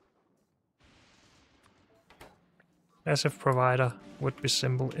 Passive provider would be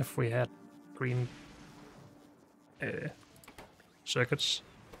simple if we had green circuits,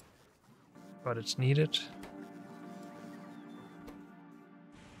 but it's needed.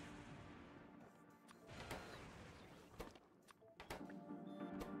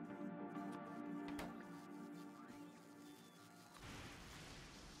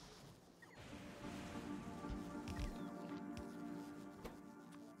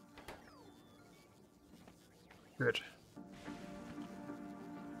 Good.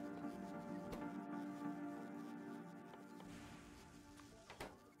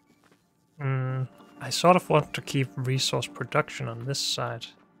 I sort of want to keep resource production on this side,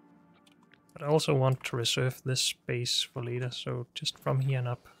 but I also want to reserve this space for later, so just from here and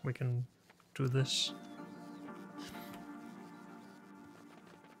up we can do this.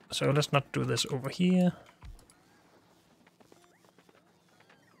 So let's not do this over here,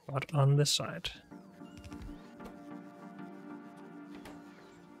 but on this side.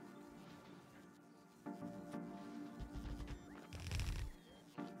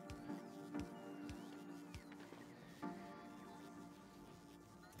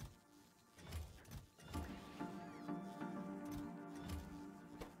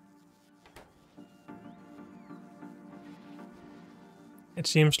 It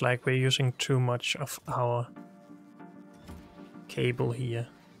seems like we're using too much of our cable here.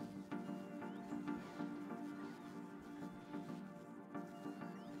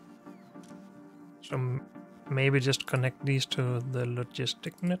 So maybe just connect these to the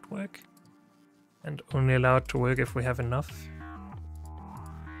logistic network and only allow it to work if we have enough.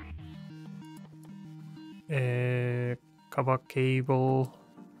 Copper cable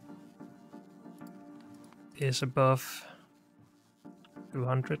is above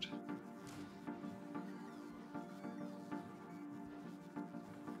 200.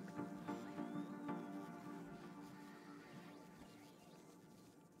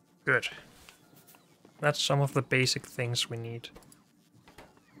 Good. That's some of the basic things we need.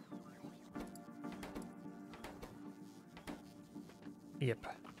 Yep.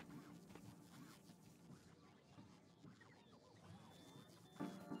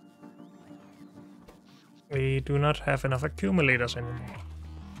 We do not have enough accumulators anymore.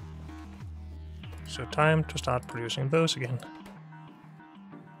 So time to start producing those again.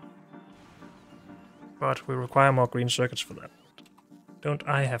 But we require more green circuits for that. Don't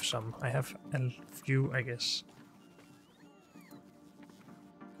I have some? I have a few, I guess.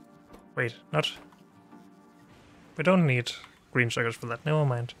 Wait, not... We don't need green circuits for that, never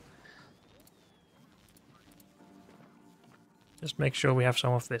mind. Just make sure we have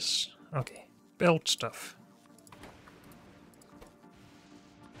some of this. Okay, build stuff.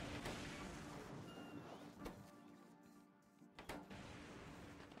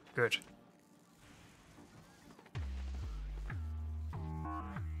 Good.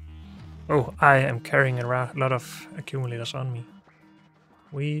 Oh, I am carrying a lot of accumulators on me.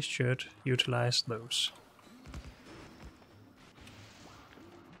 We should utilize those.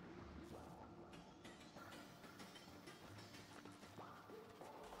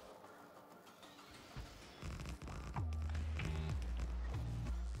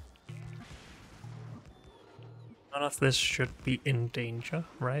 None of this should be in danger,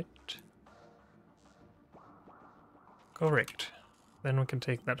 right? Correct. Then we can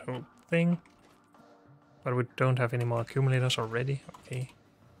take that whole thing. But we don't have any more accumulators already. Okay.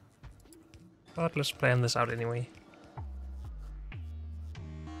 But let's plan this out anyway.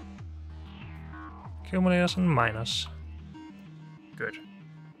 Accumulators and miners. Good.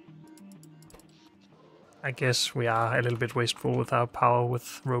 I guess we are a little bit wasteful with our power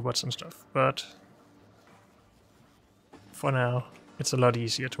with robots and stuff, but for now, it's a lot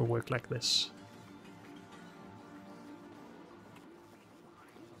easier to work like this.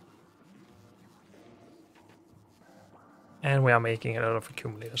 And we are making a lot of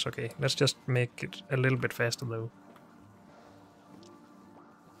accumulators. Okay, let's just make it a little bit faster though.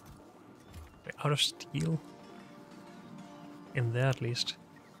 We're out of steel. In there at least.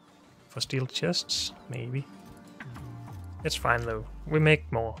 For steel chests, maybe. It's fine though. We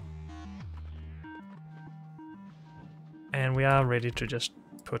make more. And we are ready to just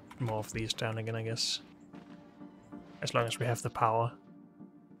put more of these down again, I guess. As long as we have the power.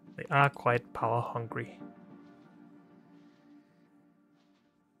 They are quite power hungry.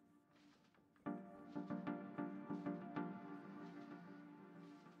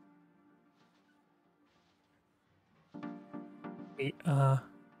 We are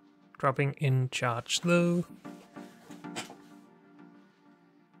dropping in charge though.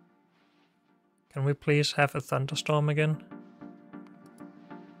 Can we please have a thunderstorm again?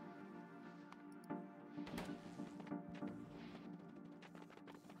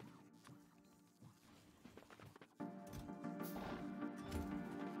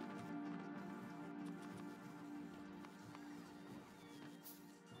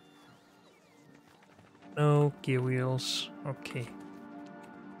 No gear wheels. Okay.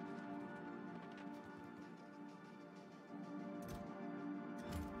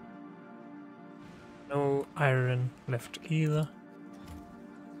 No iron left either.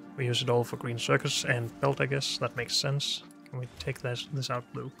 We use it all for green circuits and belt, I guess. That makes sense. Can we take this out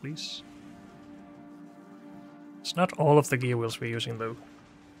though, please? It's not all of the gear wheels we're using though.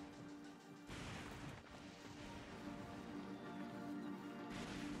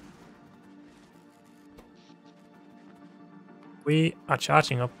 We are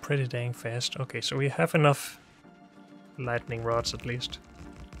charging up pretty dang fast. Okay, so we have enough lightning rods at least.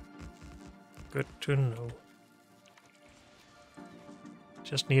 Good to know.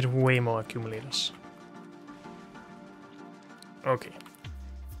 Just need way more accumulators. Okay.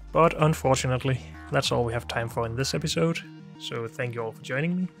 But unfortunately, that's all we have time for in this episode. So thank you all for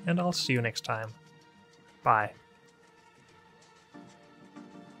joining me, and I'll see you next time. Bye.